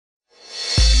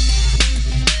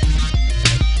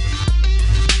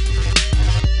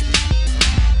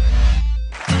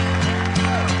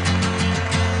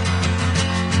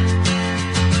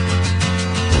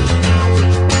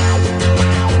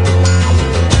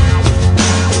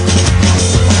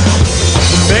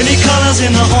colors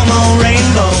in the homo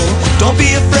rainbow. Don't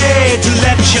be afraid to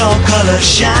let your colors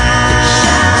shine.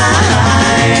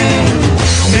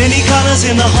 Many colors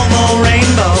in the homo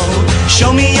rainbow.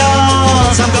 Show me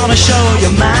yours, I'm gonna show you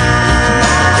mine.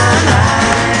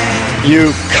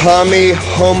 You commie,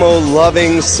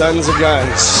 homo-loving sons of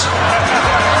guns.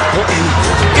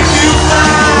 If you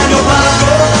find your pot of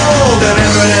gold, then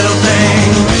every little thing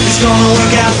is gonna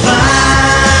work out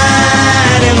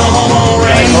fine in the homo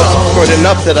rainbow. For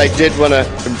enough that I did want to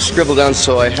scribble down,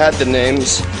 so I had the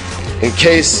names in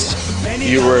case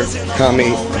you were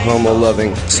commie,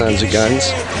 homo-loving sons of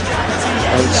guns.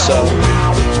 And so...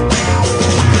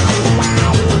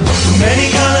 Many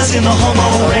colors in the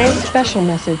homo A rainbow. special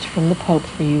message from the Pope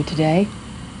for you today.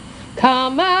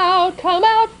 Come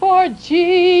out for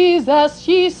Jesus,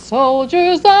 ye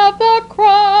soldiers of the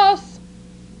cross.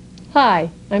 Hi,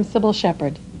 I'm Sybil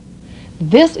Shepherd.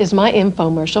 This is my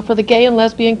infomercial for the gay and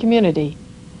lesbian community.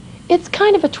 It's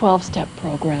kind of a 12-step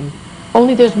program,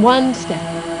 only there's one step.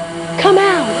 Come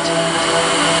out!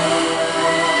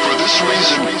 For this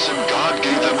reason, God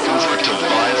gave them over to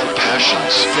vile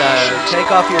passions. So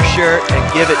take off your shirt and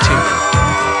give it to me.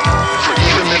 For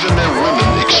even their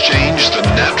women exchange the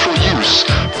natural use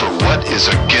for what is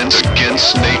against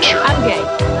nature. I'm gay.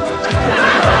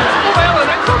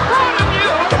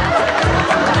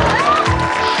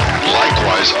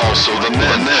 Likewise also the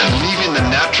men, leaving the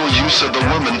natural use of the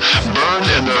woman, burn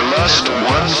in their lust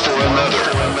one for another.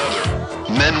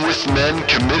 Men with men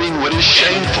committing what is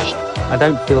shameful. I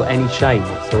don't feel any shame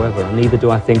whatsoever, neither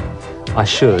do I think I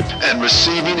should. And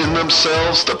receiving in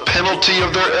themselves the penalty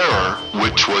of their error,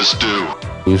 which was due.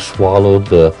 You swallowed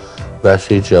the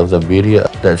message of the media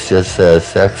that just says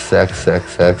sex, sex,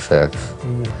 sex, sex, sex.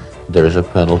 There's a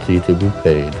penalty to be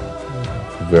paid.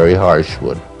 Very harsh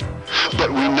one. But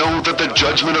we know that the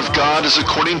judgment of God is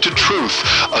according to truth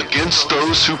against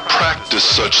those who practice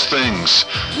such things.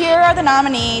 Here are the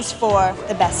nominees for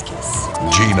the Best Kiss.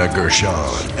 Gina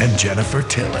Gershon and Jennifer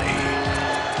Tilly.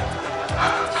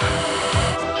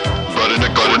 But in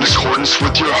accordance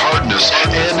with your hardness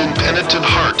and impenitent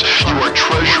heart, you are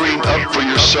treasuring up for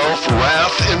yourself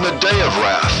wrath in the day of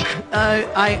wrath.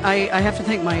 I have to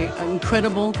thank my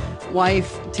incredible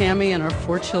wife, Tammy, and our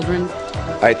 4 children.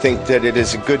 I think that it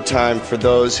is a good time for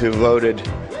those who voted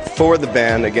for the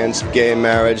ban against gay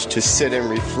marriage to sit and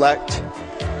reflect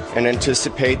and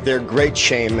anticipate their great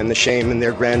shame and the shame in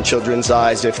their grandchildren's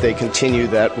eyes if they continue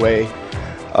that way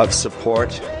of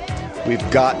support.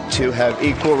 We've got to have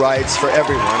equal rights for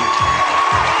everyone.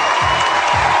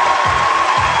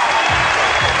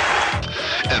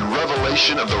 And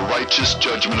revelation of the righteous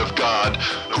judgment of God,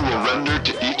 who will render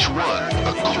to each one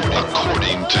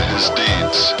according to his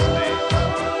deeds.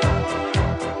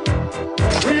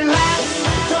 Relax,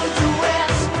 don't do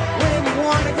it when you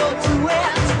wanna go to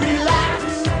it. Relax.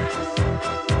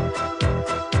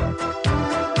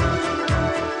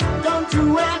 Don't do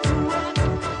it.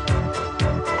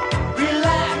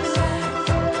 Relax.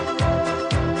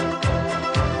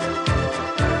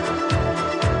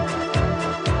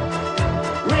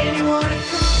 When you wanna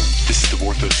go. This is the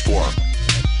Orthos Forum,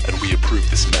 and we approve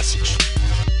this message.